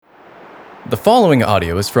The following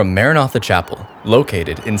audio is from Maranatha Chapel,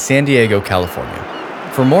 located in San Diego, California.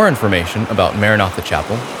 For more information about Maranatha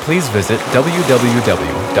Chapel, please visit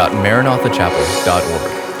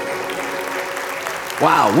www.maranathachapel.org.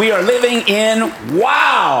 Wow, we are living in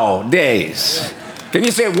wow days. Can you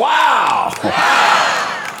say wow?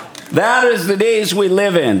 That is the days we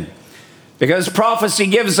live in, because prophecy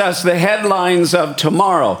gives us the headlines of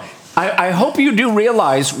tomorrow. I hope you do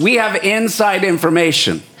realize we have inside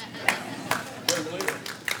information.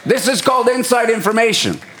 This is called inside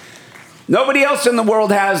information. Nobody else in the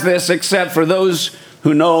world has this except for those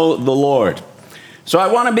who know the Lord. So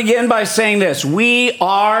I want to begin by saying this. We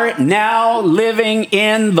are now living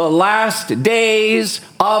in the last days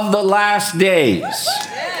of the last days.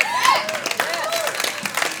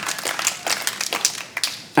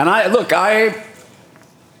 And I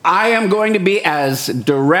am going to be as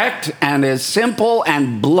direct and as simple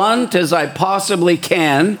and blunt as I possibly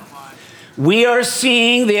can. We are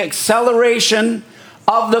seeing the acceleration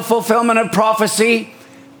of the fulfillment of prophecy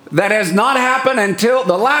that has not happened until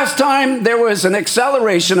the last time there was an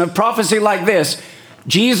acceleration of prophecy like this.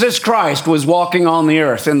 Jesus Christ was walking on the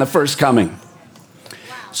earth in the first coming.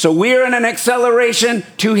 So we're in an acceleration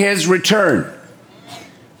to his return.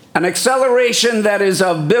 An acceleration that is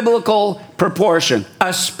of biblical proportion,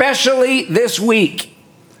 especially this week.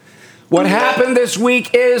 What happened this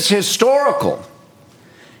week is historical.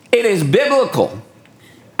 It is biblical,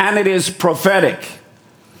 and it is prophetic.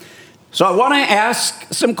 So I want to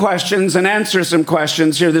ask some questions and answer some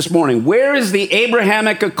questions here this morning. Where is the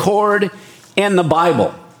Abrahamic Accord in the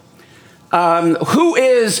Bible? Who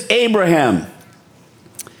is Abraham?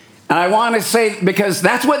 And I want to say, because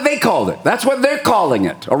that's what they called it. That's what they're calling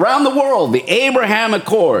it. Around the world, the Abraham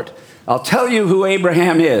Accord. I'll tell you who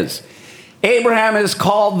Abraham is. Abraham is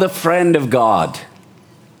called the friend of God.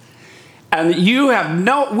 And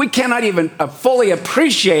we cannot even fully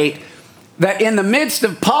appreciate that in the midst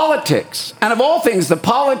of politics, and of all things, the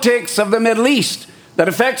politics of the Middle East that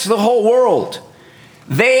affects the whole world,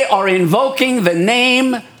 they are invoking the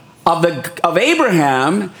name of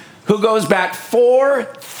Abraham, who goes back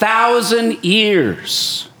 4,000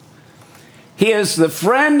 years. He is the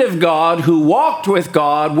friend of God who walked with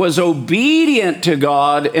God, was obedient to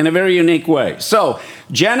God in a very unique way. So,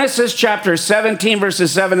 Genesis chapter 17,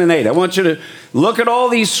 verses 7 and 8. I want you to look at all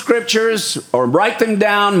these scriptures or write them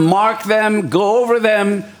down, mark them, go over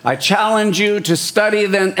them. I challenge you to study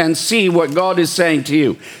them and see what God is saying to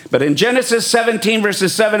you. But in Genesis 17,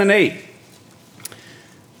 verses 7 and 8,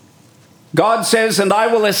 God says, "And I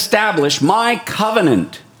will establish my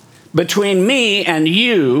covenant between me and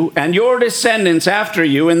you and your descendants after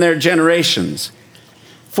you in their generations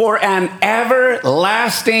for an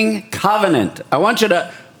everlasting covenant." I want you to,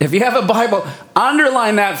 if you have a Bible,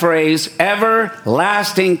 underline that phrase,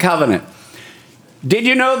 everlasting covenant. Did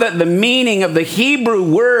you know that the meaning of the Hebrew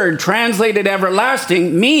word translated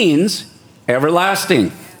everlasting means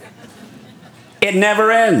everlasting? It never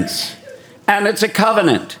ends. And it's a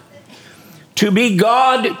covenant. To be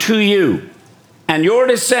God to you and your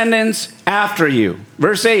descendants after you.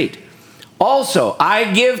 Verse 8. "Also, I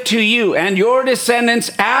give to you and your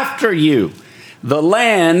descendants after you the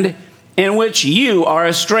land in which you are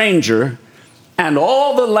a stranger, and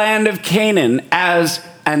all the land of Canaan as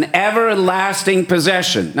an everlasting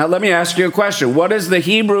possession." Now, let me ask you a question. What is the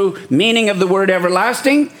Hebrew meaning of the word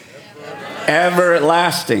everlasting?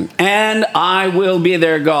 Everlasting. "And I will be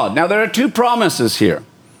their God." Now, there are two promises here.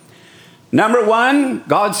 Number one,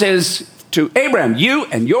 God says to Abraham, "You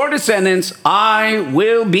and your descendants, I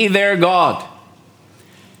will be their God."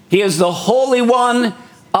 He is the Holy One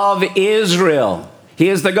of Israel. He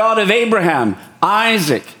is the God of Abraham,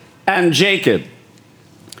 Isaac, and Jacob.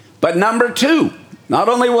 But number two, not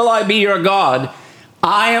only will I be your God,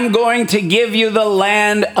 I am going to give you the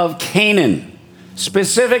land of Canaan.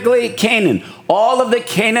 Specifically Canaan, all of the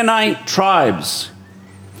Canaanite tribes.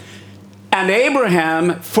 And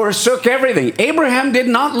Abraham forsook everything. Abraham did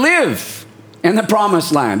not live in the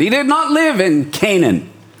promised land. He did not live in Canaan.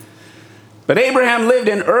 But Abraham lived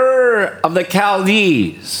in Ur of the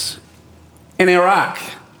Chaldees in Iraq.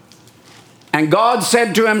 And God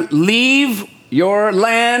said to him, "Leave your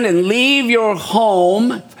land and leave your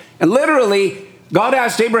home." And literally, God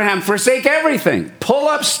asked Abraham, forsake everything. Pull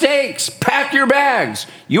up stakes, pack your bags.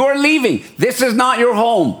 You are leaving. This is not your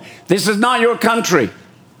home. This is not your country.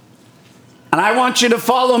 And I want you to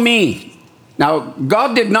follow me. Now,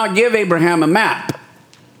 God did not give Abraham a map.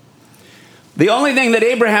 The only thing that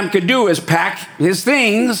Abraham could do is pack his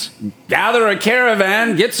things, gather a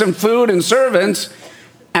caravan, get some food and servants,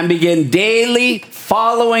 and begin daily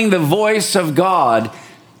following the voice of God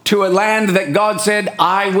to a land that God said,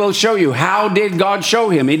 I will show you. How did God show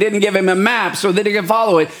him? He didn't give him a map so that he could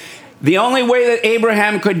follow it. The only way that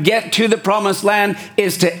Abraham could get to the promised land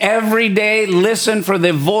is to every day listen for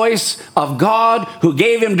the voice of God who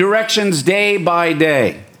gave him directions day by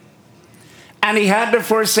day. And he had to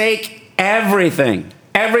forsake everything.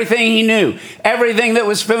 Everything he knew, everything that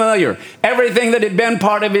was familiar, everything that had been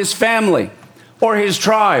part of his family or his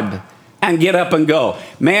tribe, and get up and go.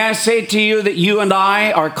 May I say to you that you and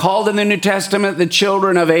I are called in the New Testament the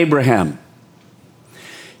children of Abraham.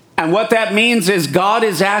 And what that means is God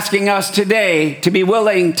is asking us today to be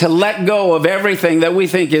willing to let go of everything that we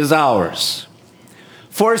think is ours.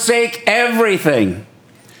 Forsake everything.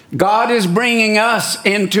 God is bringing us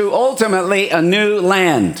into ultimately a new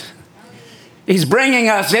land. He's bringing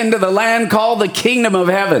us into the land called the kingdom of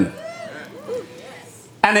heaven.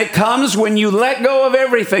 And it comes when you let go of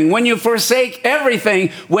everything, when you forsake everything,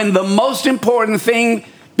 when the most important thing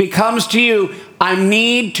becomes to you, I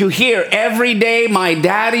need to hear every day my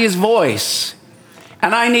daddy's voice.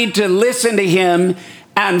 And I need to listen to him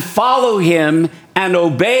and follow him and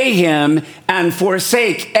obey him and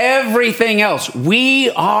forsake everything else.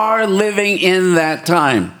 We are living in that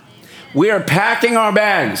time. We are packing our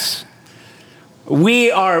bags.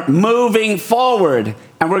 We are moving forward,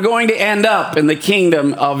 and we're going to end up in the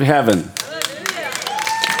kingdom of heaven.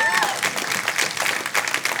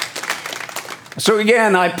 So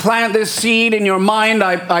again, I plant this seed in your mind.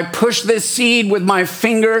 I push this seed with my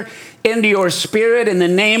finger into your spirit in the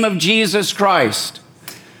name of Jesus Christ.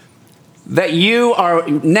 That you are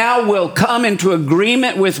now will come into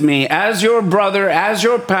agreement with me as your brother, as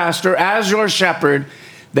your pastor, as your shepherd,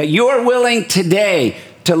 that you are willing today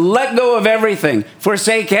to let go of everything,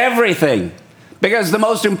 forsake everything. Because the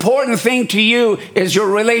most important thing to you is your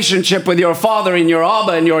relationship with your Father and your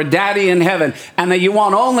Abba and your Daddy in heaven. And that you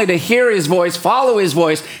want only to hear his voice, follow his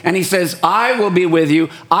voice. And he says, I will be with you.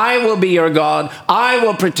 I will be your God. I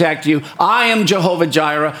will protect you. I am Jehovah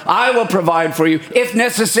Jireh. I will provide for you, if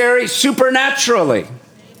necessary, supernaturally.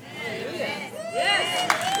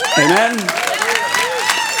 Amen.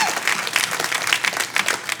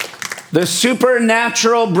 The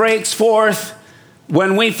supernatural breaks forth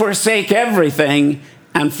when we forsake everything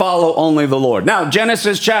and follow only the Lord. Now,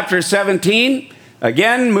 Genesis chapter 17,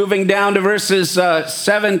 again, moving down to verses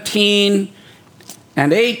 17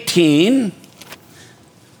 and 18.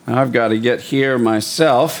 I've got to get here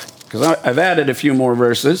myself because I've added a few more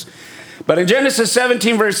verses. But in Genesis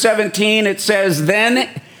 17, verse 17, it says,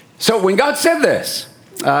 then, so when God said this,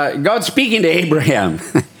 God's speaking to Abraham,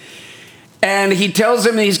 and he tells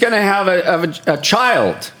him he's going to have a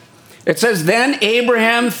child. It says, then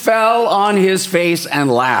Abraham fell on his face and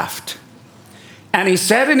laughed. And he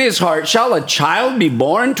said in his heart, shall a child be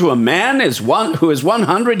born to a man who is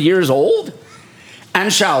 100 years old?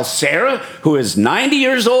 And shall Sarah, who is 90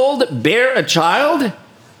 years old, bear a child?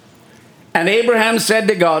 And Abraham said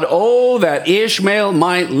to God, oh, that Ishmael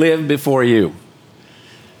might live before you.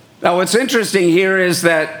 Now, what's interesting here is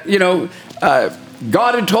that,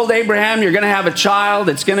 God had told Abraham, you're going to have a child.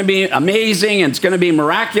 It's going to be amazing. And it's going to be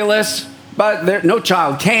miraculous. But no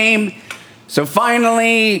child came. So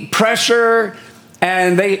finally, pressure.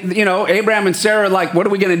 And Abraham and Sarah are like, what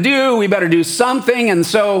are we going to do? We better do something. And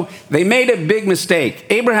so they made a big mistake.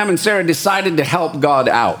 Abraham and Sarah decided to help God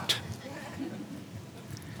out.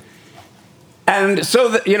 And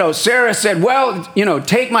so, Sarah said, well,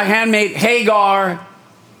 take my handmaid Hagar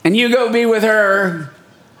and you go be with her.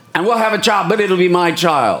 And we'll have a child, but it'll be my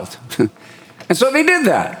child. And so they did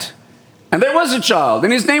that. And there was a child,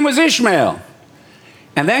 and his name was Ishmael.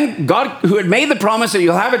 And then God, who had made the promise that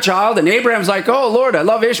you'll have a child, and Abraham's like, oh, Lord, I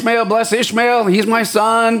love Ishmael. Bless Ishmael. He's my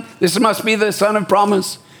son. This must be the son of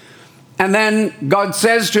promise. And then God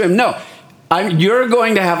says to him, no, you're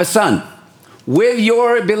going to have a son with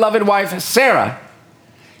your beloved wife, Sarah.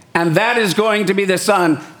 And that is going to be the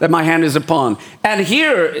son that my hand is upon. And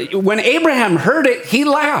here, when Abraham heard it, he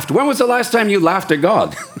laughed. When was the last time you laughed at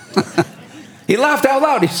God? He laughed out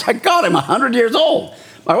loud. He's like, God, I'm 100 years old.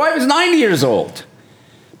 My wife is 90 years old.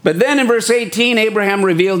 But then in verse 18, Abraham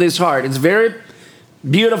revealed his heart. It's very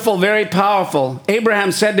beautiful, very powerful.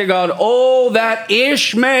 Abraham said to God, oh, that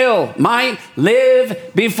Ishmael might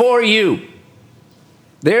live before you.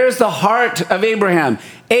 There's the heart of Abraham.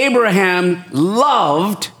 Abraham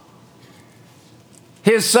loved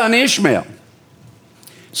his son Ishmael.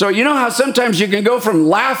 So you know how sometimes you can go from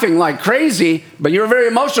laughing like crazy, but you're very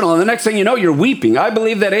emotional, and the next thing you know, you're weeping. I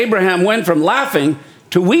believe that Abraham went from laughing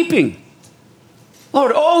to weeping.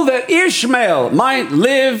 Lord, oh, that Ishmael might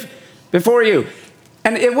live before you.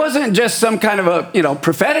 And it wasn't just some kind of a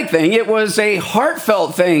prophetic thing. It was a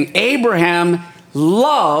heartfelt thing. Abraham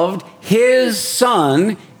loved his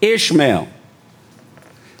son Ishmael.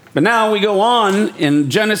 But now we go on in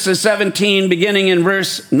Genesis 17, beginning in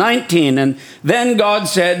verse 19. And then God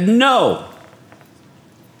said, no,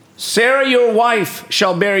 Sarah your wife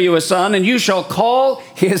shall bear you a son, and you shall call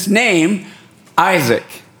his name Isaac.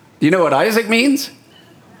 Do you know what Isaac means?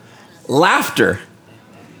 Laughter.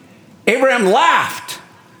 Abraham laughed.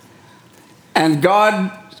 And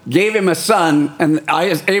God gave him a son, and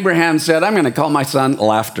Abraham said, I'm going to call my son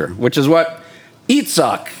Laughter, which is what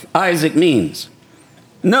Yitzhak, Isaac, means.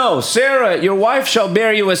 No, Sarah, your wife shall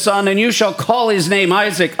bear you a son, and you shall call his name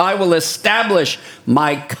Isaac. I will establish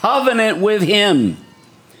my covenant with him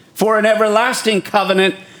for an everlasting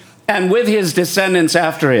covenant, and with his descendants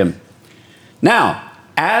after him. Now,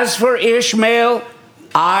 as for Ishmael,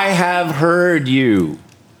 I have heard you.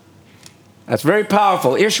 That's very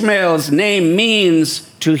powerful. Ishmael's name means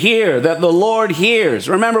to hear, that the Lord hears.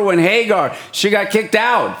 Remember when Hagar, she got kicked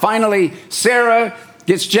out. Finally, Sarah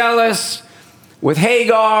gets jealous with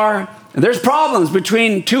Hagar. And there's problems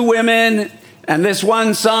between two women and this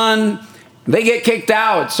one son. They get kicked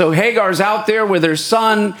out. So Hagar's out there with her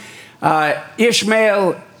son,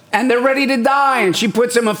 Ishmael, and they're ready to die. And she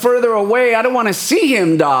puts him further away. I don't want to see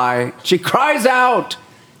him die. She cries out,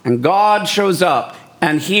 and God shows up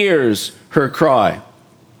and hears her cry.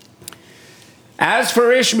 As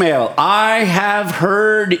for Ishmael, I have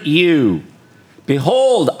heard you.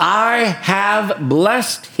 Behold, I have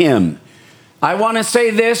blessed him. I want to say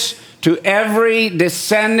this to every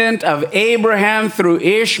descendant of Abraham through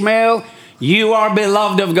Ishmael: you are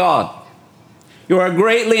beloved of God. You are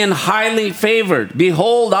greatly and highly favored.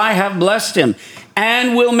 Behold, I have blessed him,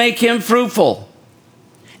 and will make him fruitful,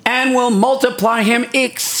 and will multiply him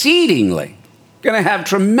exceedingly. Going to have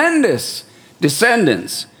tremendous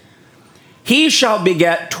descendants. He shall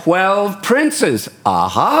beget 12 princes.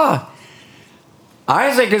 Aha!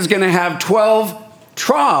 Isaac is going to have 12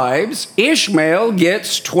 tribes. Ishmael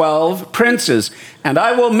gets 12 princes. And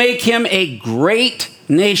I will make him a great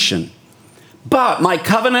nation. But my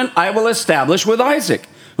covenant I will establish with Isaac,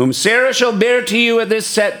 whom Sarah shall bear to you at this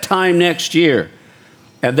set time next year.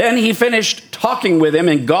 And then he finished talking with him,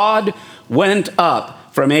 and God went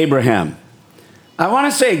up from Abraham. I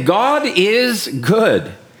want to say God is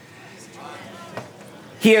good.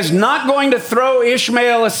 He is not going to throw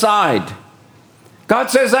Ishmael aside.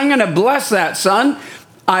 God says, I'm going to bless that son.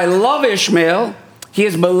 I love Ishmael. He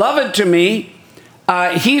is beloved to me.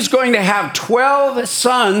 He's going to have 12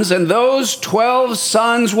 sons, and those 12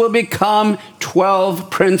 sons will become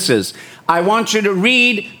 12 princes. I want you to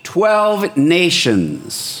read 12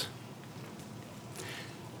 nations.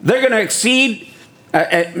 They're going to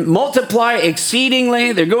multiply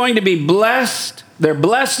exceedingly. They're going to be blessed. They're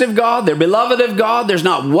blessed of God. They're beloved of God. There's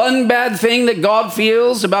not one bad thing that God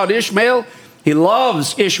feels about Ishmael. He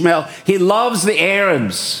loves Ishmael. He loves the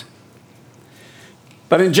Arabs.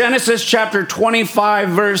 But in Genesis chapter 25,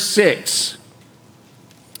 verse 6,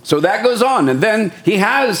 so that goes on. And then he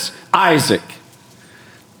has Isaac.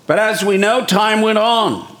 But as we know, time went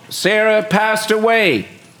on. Sarah passed away.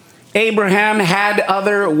 Abraham had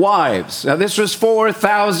other wives. Now, this was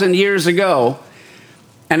 4,000 years ago.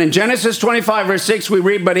 And in Genesis 25, verse 6, we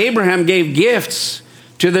read, but Abraham gave gifts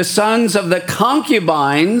to the sons of the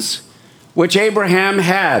concubines which Abraham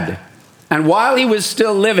had. And while he was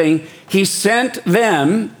still living, he sent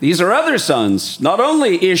them, these are other sons, not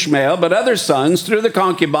only Ishmael, but other sons through the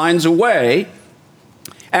concubines away.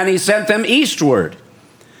 And he sent them eastward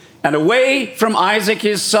and away from Isaac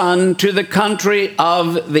his son to the country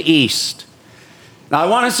of the east. Now I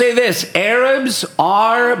want to say this: Arabs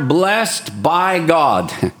are blessed by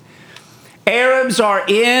God. Arabs are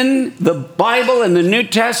in the Bible, in the New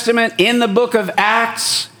Testament, in the book of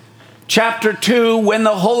Acts, chapter 2, when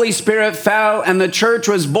the Holy Spirit fell and the church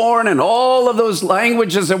was born, and all of those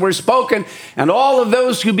languages that were spoken, and all of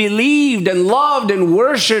those who believed and loved and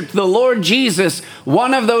worshiped the Lord Jesus.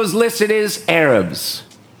 One of those listed is Arabs.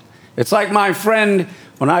 It's like my friend,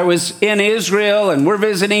 when I was in Israel, and we're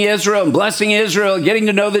visiting Israel and blessing Israel, getting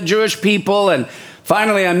to know the Jewish people, and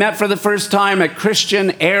finally I met for the first time a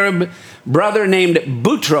Christian Arab brother named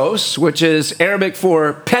Boutros, which is Arabic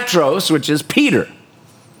for Petros, which is Peter,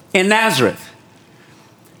 in Nazareth.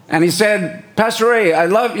 And he said, Pastor Ray, I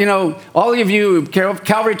love, all of you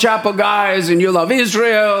Calvary Chapel guys, and you love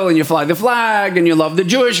Israel, and you fly the flag, and you love the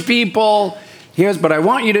Jewish people. He goes, but I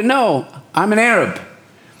want you to know, I'm an Arab.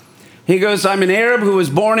 He goes, I'm an Arab who was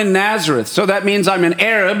born in Nazareth. So that means I'm an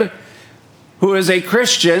Arab who is a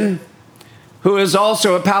Christian, who is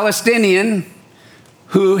also a Palestinian,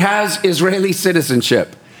 who has Israeli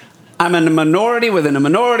citizenship. I'm in a minority within a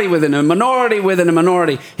minority within a minority within a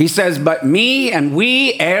minority. He says, but me and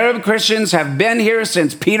we Arab Christians have been here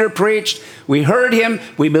since Peter preached. We heard him,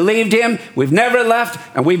 we believed him, we've never left,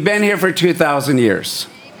 and we've been here for 2,000 years.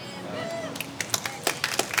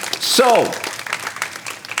 So,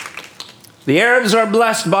 the Arabs are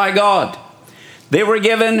blessed by God. They were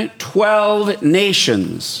given 12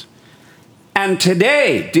 nations. And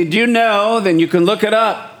today, did you know, then you can look it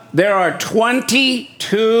up, there are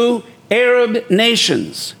 22 Arab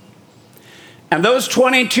nations. And those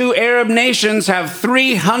 22 Arab nations have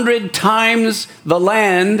 300 times the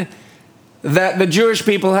land that the Jewish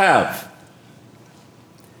people have.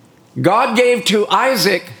 God gave to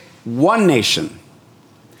Isaac one nation.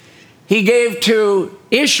 He gave to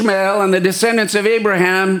Ishmael and the descendants of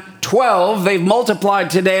Abraham 12. They've multiplied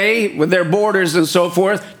today with their borders and so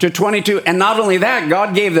forth to 22. And not only that,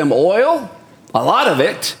 God gave them oil, a lot of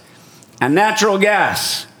it, and natural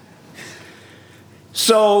gas.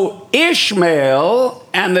 So Ishmael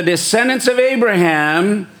and the descendants of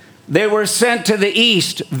Abraham, they were sent to the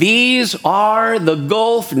east. These are the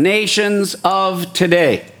Gulf nations of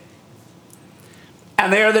today.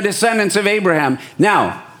 And they are the descendants of Abraham.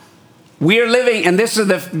 Now, we are living, and this is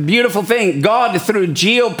the beautiful thing, God through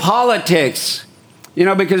geopolitics,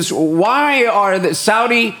 because why are the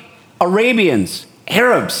Saudi Arabians,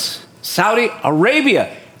 Arabs, Saudi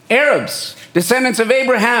Arabia, Arabs, descendants of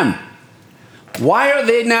Abraham, why are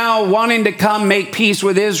they now wanting to come make peace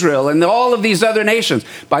with Israel and all of these other nations?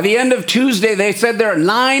 By the end of Tuesday, they said there are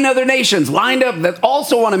 9 other nations lined up that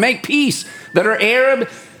also want to make peace, that are Arab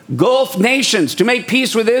Gulf nations to make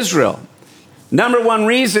peace with Israel. Number one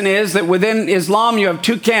reason is that within Islam, you have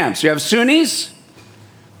 2 camps. You have Sunnis,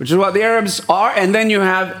 which is what the Arabs are, and then you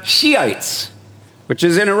have Shiites, which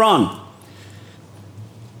is in Iran.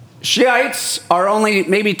 Shiites are only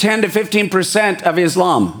maybe 10 to 15% of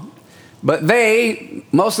Islam, but they,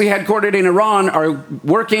 mostly headquartered in Iran, are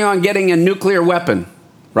working on getting a nuclear weapon,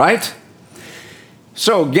 right?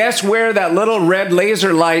 So guess where that little red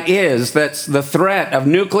laser light is that's the threat of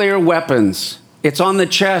nuclear weapons? It's on the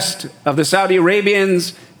chest of the Saudi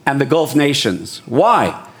Arabians and the Gulf nations.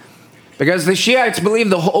 Why? Because the Shiites believe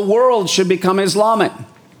the whole world should become Islamic.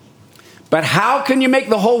 But how can you make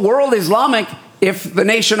the whole world Islamic if the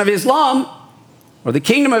nation of Islam or the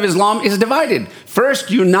kingdom of Islam is divided? First,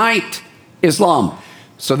 unite Islam.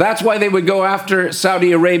 So that's why they would go after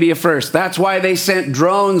Saudi Arabia first. That's why they sent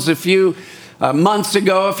drones a few months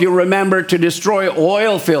ago, if you remember, to destroy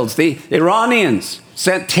oil fields. The Iranians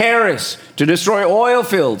sent terrorists to destroy oil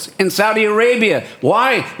fields in Saudi Arabia.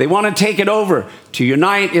 Why? They want to take it over, to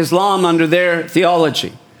unite Islam under their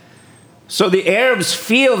theology. So the Arabs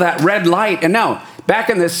feel that red light. And now, back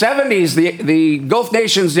in the 70s, the Gulf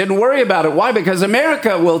nations didn't worry about it. Why? Because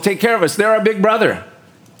America will take care of us. They're our big brother.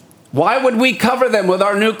 Why would we cover them with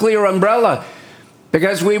our nuclear umbrella?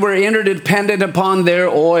 Because we were interdependent upon their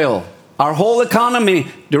oil. Our whole economy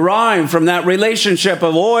derived from that relationship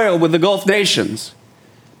of oil with the Gulf nations.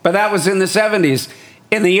 But that was in the 70s.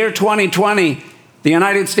 In the year 2020, the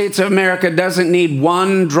United States of America doesn't need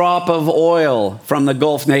one drop of oil from the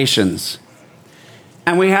Gulf nations.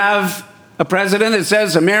 And we have a president that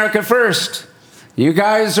says, America first. You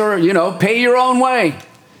guys are, pay your own way.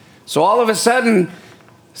 So all of a sudden,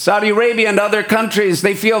 Saudi Arabia and other countries,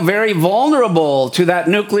 they feel very vulnerable to that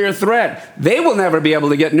nuclear threat. They will never be able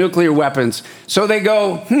to get nuclear weapons. So they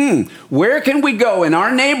go, where can we go in our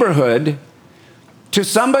neighborhood to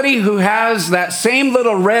somebody who has that same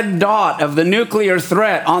little red dot of the nuclear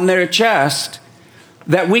threat on their chest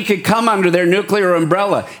that we could come under their nuclear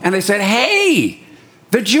umbrella? And they said, hey,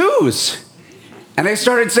 the Jews. And they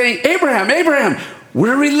started saying, Abraham,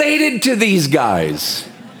 we're related to these guys.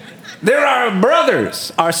 They're our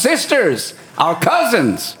brothers, our sisters, our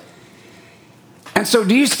cousins. And so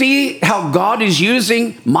do you see how God is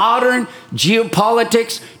using modern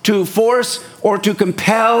geopolitics to force or to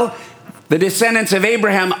compel the descendants of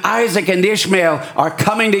Abraham, Isaac, and Ishmael are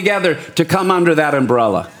coming together to come under that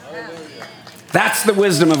umbrella? That's the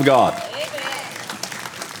wisdom of God.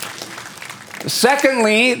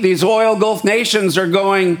 Secondly, these oil Gulf nations are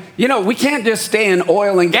going, we can't just stay in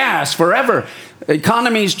oil and gas forever.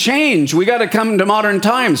 Economies change. We got to come to modern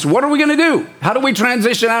times. What are we going to do? How do we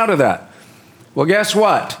transition out of that? Well, guess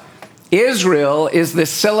what? Israel is the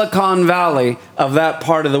Silicon Valley of that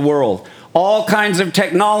part of the world. All kinds of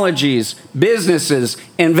technologies, businesses,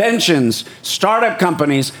 inventions, startup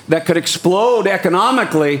companies that could explode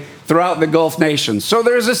economically throughout the Gulf nations. So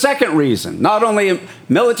there's a second reason, not only a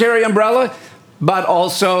military umbrella, but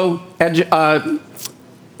also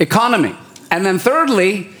economy. And then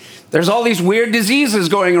thirdly, There's all these weird diseases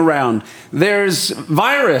going around. There's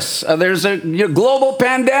virus. There's a global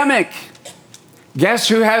pandemic. Guess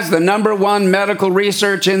who has the number one medical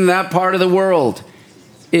research in that part of the world?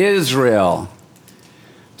 Israel.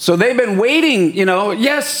 So they've been waiting,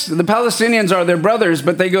 yes, the Palestinians are their brothers,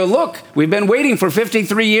 but they go, look, we've been waiting for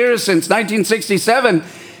 53 years since 1967,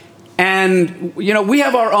 and, we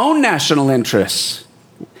have our own national interests,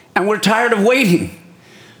 and we're tired of waiting.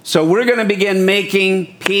 So we're going to begin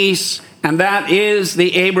making peace, and that is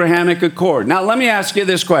the Abrahamic Accord. Now, let me ask you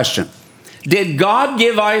this question. Did God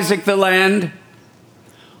give Isaac the land,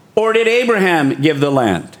 or did Abraham give the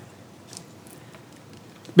land?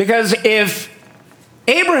 Because if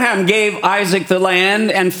Abraham gave Isaac the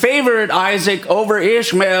land and favored Isaac over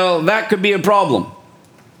Ishmael, that could be a problem.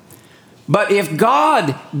 But if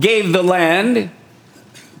God gave the land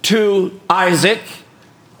to Isaac,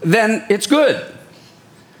 then it's good.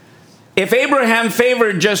 If Abraham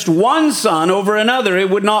favored just one son over another, it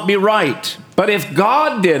would not be right. But if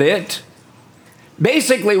God did it,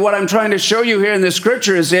 basically what I'm trying to show you here in the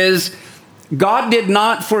scriptures is God did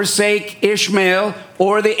not forsake Ishmael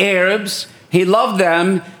or the Arabs. He loved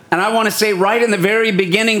them. And I want to say right in the very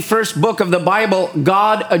beginning, first book of the Bible,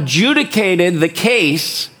 God adjudicated the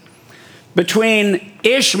case between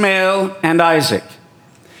Ishmael and Isaac.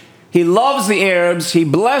 He loves the Arabs. He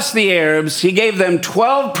blessed the Arabs. He gave them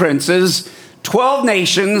 12 princes, 12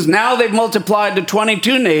 nations. Now they've multiplied to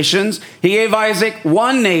 22 nations. He gave Isaac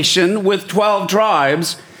one nation with 12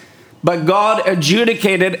 tribes. But God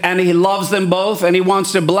adjudicated, and he loves them both, and he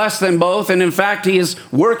wants to bless them both. And in fact, he is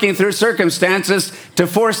working through circumstances to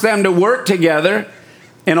force them to work together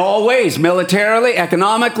in all ways, militarily,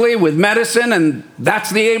 economically, with medicine, and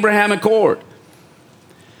that's the Abraham Accord.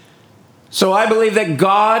 So I believe that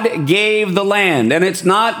God gave the land, and it's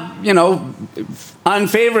not,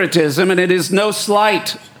 unfavoritism, and it is no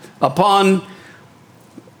slight upon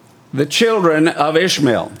the children of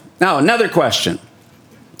Ishmael. Now, another question.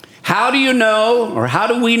 How do you know, or how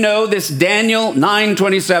do we know this Daniel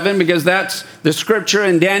 9:27? Because that's the scripture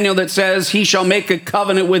in Daniel that says, he shall make a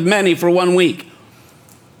covenant with many for 1 week.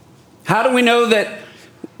 How do we know that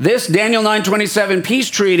this Daniel 9:27 peace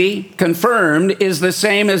treaty confirmed is the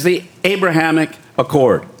same as the Abrahamic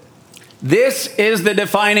Accord? This is the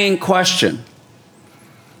defining question.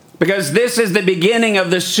 Because this is the beginning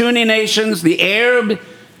of the Sunni nations, the Arab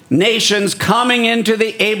nations coming into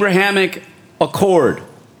the Abrahamic Accord.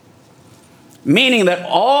 Meaning that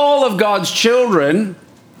all of God's children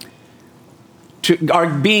are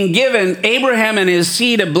being given Abraham and his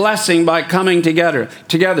seed a blessing by coming together.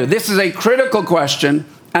 This is a critical question,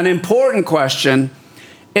 an important question.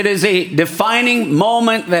 It is a defining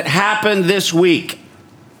moment that happened this week.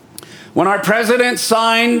 When our president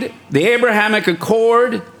signed the Abrahamic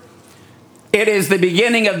Accord, it is the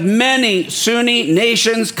beginning of many Sunni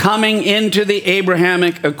nations coming into the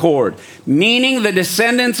Abrahamic Accord, meaning the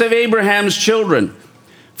descendants of Abraham's children,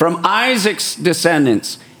 from Isaac's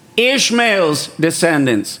descendants, Ishmael's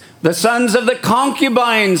descendants, the sons of the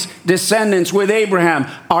concubines' descendants with Abraham,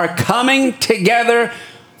 are coming together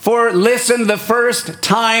for, listen, the first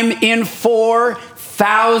time in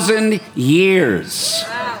 4,000 years.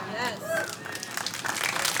 Wow.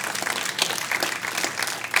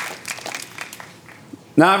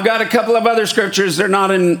 Now, I've got a couple of other scriptures. They're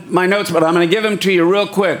not in my notes, but I'm going to give them to you real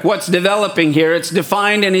quick. What's developing here? It's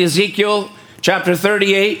defined in Ezekiel chapter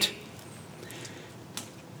 38,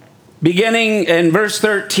 beginning in verse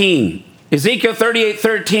 13. Ezekiel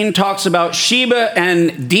 38:13 talks about Sheba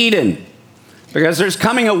and Dedan, because there's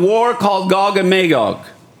coming a war called Gog and Magog.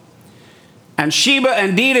 And Sheba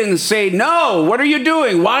and Dedan say, no, what are you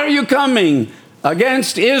doing? Why are you coming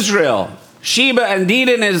against Israel? Sheba and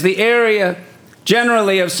Dedan is the area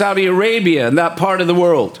generally of Saudi Arabia and that part of the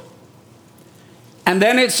world. And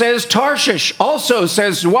then it says Tarshish also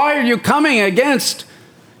says, why are you coming against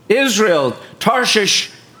Israel? Tarshish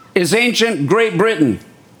is ancient Great Britain,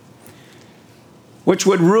 which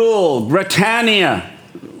would rule Britannia,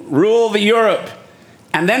 rule the Europe.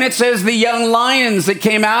 And then it says the young lions that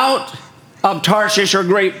came out of Tarshish or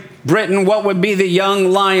Great Britain. What would be the young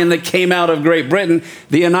lion that came out of Great Britain?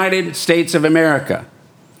 The United States of America.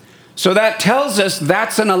 So that tells us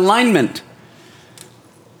that's an alignment.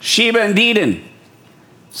 Sheba and Dedan,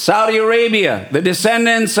 Saudi Arabia, the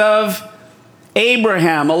descendants of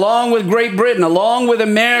Abraham, along with Great Britain, along with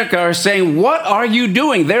America, are saying, what are you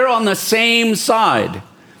doing? They're on the same side.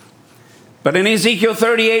 But in Ezekiel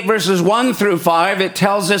 38, verses 1 through 5, it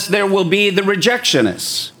tells us there will be the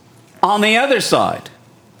rejectionists on the other side.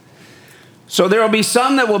 So there will be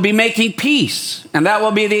some that will be making peace, and that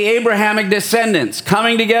will be the Abrahamic descendants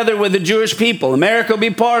coming together with the Jewish people. America will be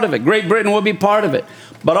part of it. Great Britain will be part of it.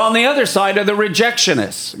 But on the other side are the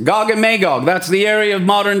rejectionists, Gog and Magog. That's the area of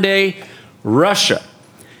modern-day Russia.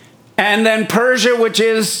 And then Persia, which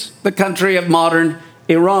is the country of modern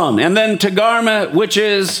Iran. And then Togarmah, which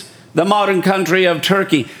is the modern country of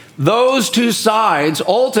Turkey. Those two sides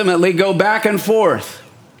ultimately go back and forth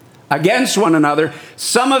against one another.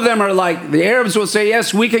 Some of them are like, the Arabs will say,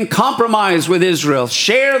 yes, we can compromise with Israel,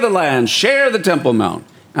 share the land, share the Temple Mount.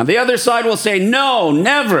 And the other side will say, no,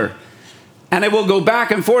 never. And it will go back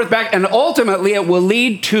and forth, and ultimately it will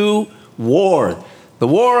lead to war. The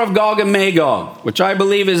war of Gog and Magog, which I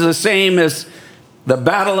believe is the same as the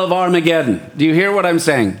Battle of Armageddon. Do you hear what I'm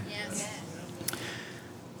saying? Yes.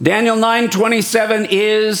 Daniel 9:27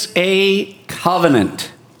 is a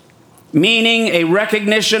covenant, meaning a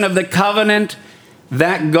recognition of the covenant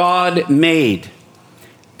that God made.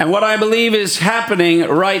 And what I believe is happening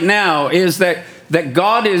right now is that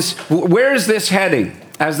God is, where is this heading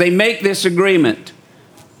as they make this agreement?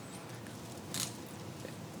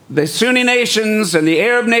 The Sunni nations and the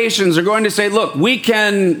Arab nations are going to say, look, we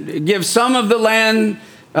can give some of the land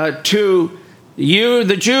to you,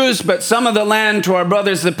 the Jews, but some of the land to our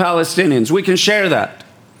brothers, the Palestinians. We can share that.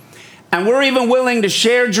 And we're even willing to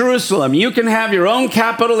share Jerusalem. You can have your own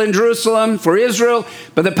capital in Jerusalem for Israel,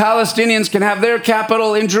 but the Palestinians can have their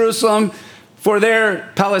capital in Jerusalem for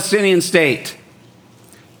their Palestinian state.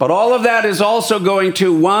 But all of that is also going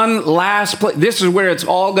to one last place. This is where it's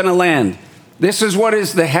all going to land. This is what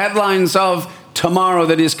is the headlines of tomorrow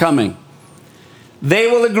that is coming. They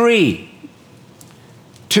will agree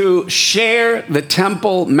to share the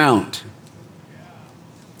Temple Mount.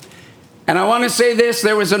 And I want to say this,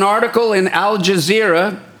 there was an article in Al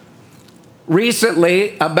Jazeera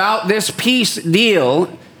recently about this peace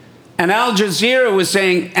deal, and Al Jazeera was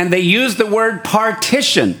saying, and they used the word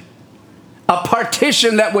partition, a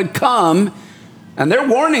partition that would come, and they're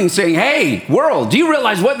warning, saying, hey, world, do you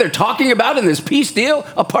realize what they're talking about in this peace deal?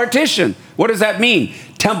 A partition. What does that mean?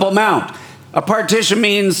 Temple Mount. A partition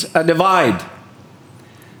means a divide.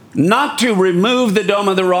 Not to remove the Dome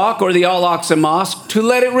of the Rock or the Al-Aqsa Mosque, to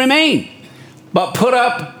let it remain, but put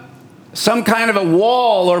up some kind of a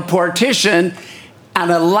wall or partition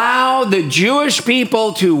and allow the Jewish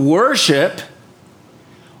people to worship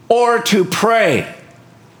or to pray.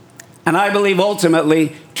 And I believe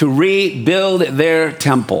ultimately to rebuild their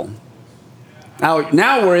temple.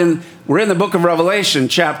 Now we're in the book of Revelation,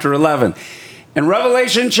 chapter 11. In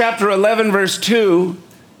Revelation chapter 11, verse 2,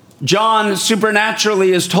 John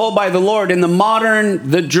supernaturally is told by the Lord in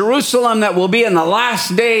the Jerusalem that will be in the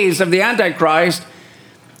last days of the Antichrist,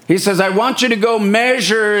 he says, I want you to go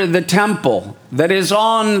measure the temple that is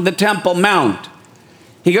on the Temple Mount.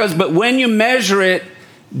 He goes, but when you measure it,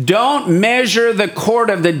 don't measure the court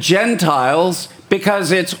of the Gentiles,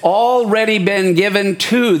 because it's already been given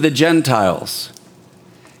to the Gentiles.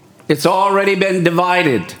 It's already been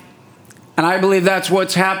divided. And I believe that's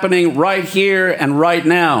what's happening right here and right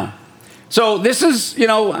now. So this is,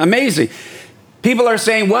 amazing. People are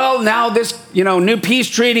saying, well, now this, new peace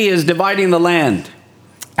treaty is dividing the land.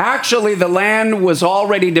 Actually, the land was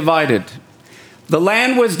already divided. The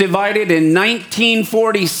land was divided in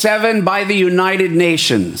 1947 by the United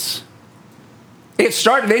Nations.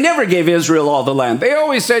 They never gave Israel all the land. They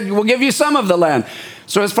always said, we'll give you some of the land.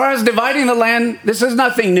 So as far as dividing the land, this is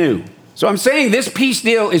nothing new. So I'm saying this peace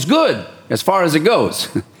deal is good as far as it goes.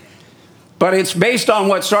 But it's based on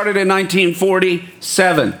what started in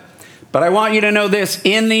 1947. But I want you to know this.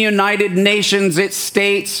 In the United Nations, it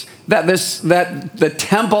states that the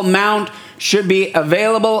Temple Mount should be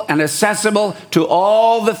available and accessible to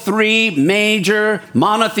all the three major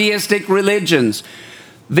monotheistic religions.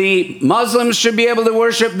 The Muslims should be able to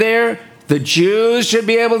worship there. The Jews should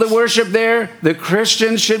be able to worship there. The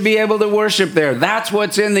Christians should be able to worship there. That's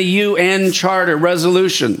what's in the UN Charter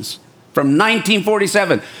resolutions from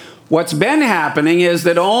 1947. What's been happening is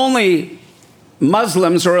that only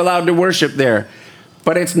Muslims are allowed to worship there,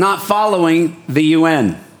 but it's not following the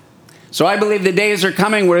UN. So I believe the days are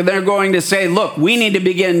coming where they're going to say, look, we need to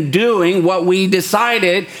begin doing what we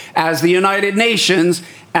decided as the United Nations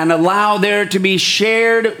and allow there to be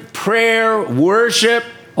shared prayer, worship,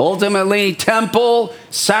 ultimately temple,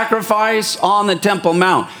 sacrifice on the Temple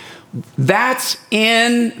Mount. That's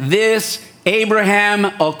in this Abraham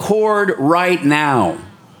Accord right now.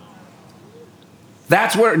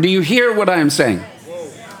 That's where, do you hear what I'm saying?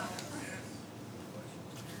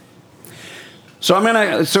 So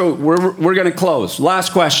we're going to close.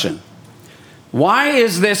 Last question. Why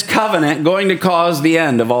is this covenant going to cause the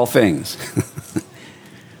end of all things?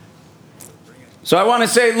 So I want to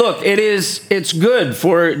say, look, it's good.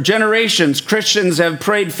 For generations, Christians have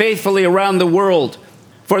prayed faithfully around the world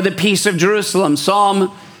for the peace of Jerusalem. Psalm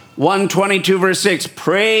 122 verse 6,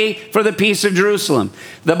 pray for the peace of Jerusalem.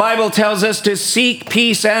 The Bible tells us to seek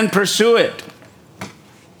peace and pursue it.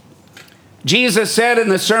 Jesus said in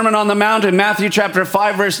the Sermon on the Mount in Matthew chapter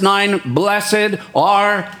 5 verse 9, blessed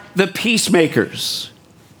are the peacemakers.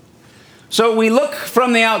 So we look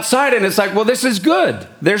from the outside and it's like, well, this is good.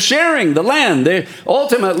 They're sharing the land. They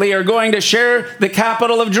ultimately are going to share the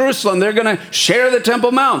capital of Jerusalem. They're going to share the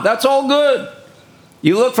Temple Mount. That's all good.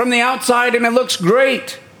 You look from the outside and it looks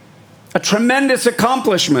great. A tremendous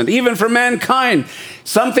accomplishment, even for mankind.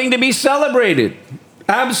 Something to be celebrated.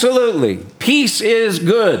 Absolutely. Peace is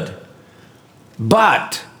good.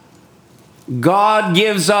 But God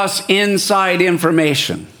gives us inside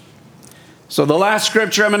information. So the last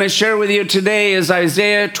scripture I'm going to share with you today is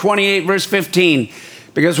Isaiah 28 verse 15.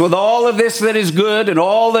 Because with all of this that is good and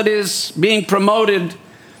all that is being promoted,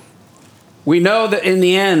 we know that in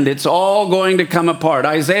the end it's all going to come apart.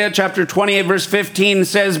 Isaiah chapter 28 verse 15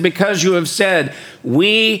 says, because you have said,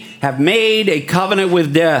 we have made a covenant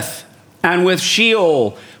with death, and with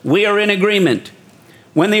Sheol we are in agreement.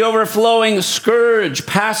 When the overflowing scourge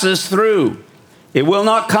passes through, it will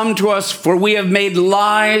not come to us, for we have made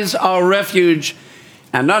lies our refuge,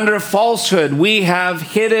 and under falsehood we have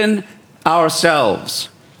hidden ourselves.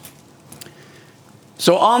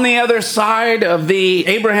 So on the other side of the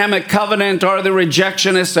Abrahamic covenant are the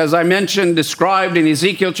rejectionists, as I mentioned, described in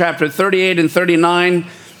Ezekiel chapter 38 and 39.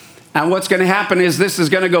 And what's going to happen is this is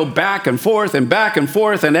going to go back and forth and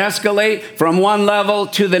escalate from one level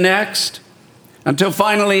to the next, until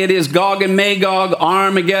finally it is Gog and Magog,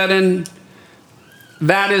 Armageddon.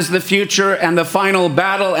 That is the future and the final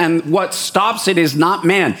battle, and what stops it is not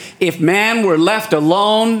man. If man were left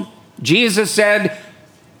alone, Jesus said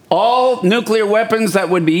all nuclear weapons that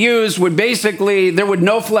would be used would basically, there would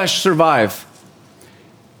no flesh survive.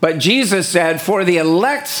 But Jesus said, for the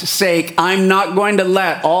elect's sake, I'm not going to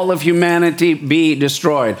let all of humanity be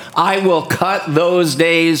destroyed. I will cut those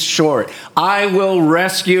days short. I will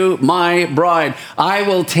rescue my bride. I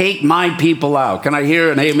will take my people out. Can I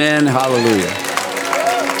hear an amen? Hallelujah.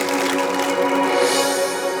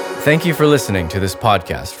 Thank you for listening to this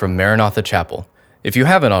podcast from Maranatha Chapel. If you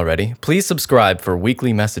haven't already, please subscribe for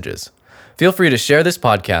weekly messages. Feel free to share this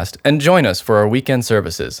podcast and join us for our weekend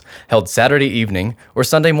services, held Saturday evening or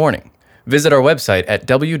Sunday morning. Visit our website at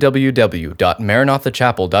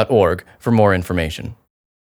www.maranathachapel.org for more information.